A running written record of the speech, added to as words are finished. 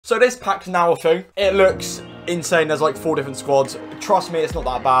So this pack's now a thing. It looks insane. There's like 4 different squads. Trust me, it's not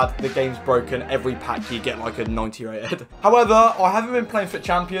that bad. The game's broken. Every pack you get like a 90 rated. However, I haven't been playing FUT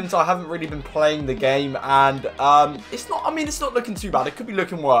Champions. I haven't really been playing the game, and it's not, I mean, it's not looking too bad. It could be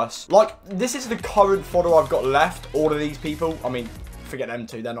looking worse. Like, this is the current fodder I've got left. All of these people, I mean, forget them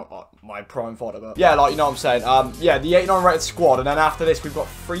two, they're not like my prime fodder, but yeah, like, you know what I'm saying. Yeah, the 89 rated squad, and then after this we've got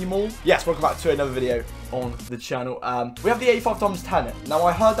 3 more. Yes, welcome back to another video on the channel. We have the 85x10. Now,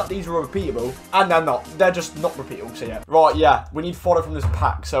 I heard that these are repeatable, and they're not. They're just not repeatable, so yeah. Right, yeah, we need fodder from this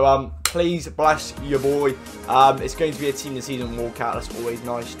pack, so please bless your boy. It's going to be a team this season walkout. That's always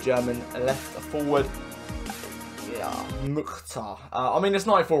nice. German left forward. Yeah, Mukhtar. I mean, it's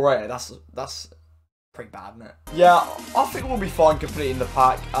 94 rated. That's pretty bad, isn't it? Yeah, I think we'll be fine completing the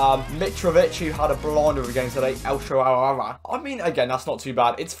pack. Mitrovic, who had a blinder against today, I mean, again, that's not too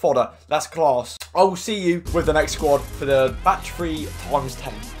bad. It's fodder. That's class. I will see you with the next squad for the batch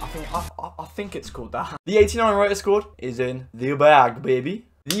 3x10. I think it's called that. The 89 rated squad is in the bag, baby.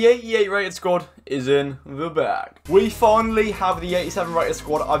 The 88 rated squad is in the bag. We finally have the 87 rated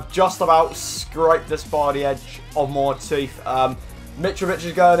squad. I've just about scraped this by the edge of my teeth. Mitrovic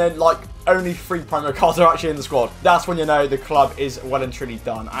is going in. Like, only 3 promo cards are actually in the squad. That's when you know the club is well and truly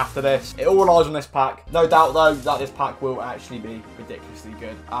done. After this, it all relies on this pack. No doubt, though, that this pack will actually be ridiculously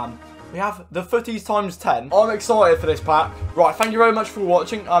good. We have the FUTTIES ×10. I'm excited for this pack. Right, thank you very much for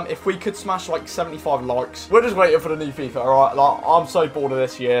watching. If we could smash like 75 likes, we're just waiting for the new FIFA, alright? Like, I'm so bored of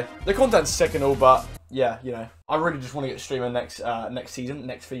this year. The content's sick and all, but yeah, you know, I really just want to get streaming next season,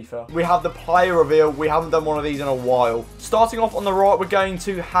 next FIFA. We have the player reveal. We haven't done one of these in a while. Starting off on the right, we're going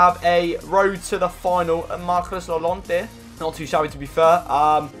to have a road to the final. Marcus Lolante, not too shabby to be fair.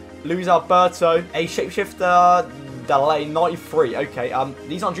 Luis Alberto, a shapeshifter. Delay 93. Okay,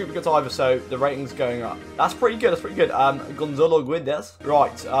 these aren't duplicates either, so the rating's going up. That's pretty good. That's pretty good. Gonzalo Guedes.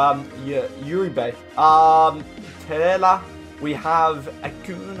 Right. Uribe. Terela. We have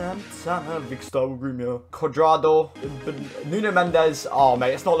Acuna, Victor Grumio, Quadrado, Nuno Mendes. Oh,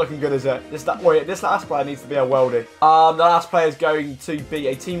 mate, it's not looking good, is it? This last player needs to be a worldie. The last player is going to be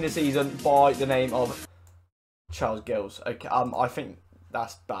a team this season by the name of Charles Gills. Okay, I think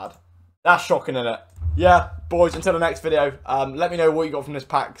that's bad. That's shocking, isn't it? Yeah, boys, until the next video, let me know what you got from this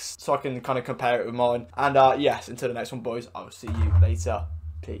pack so I can kind of compare it with mine. And yes, until the next one, boys, I will see you later.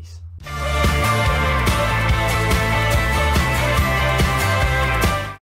 Peace.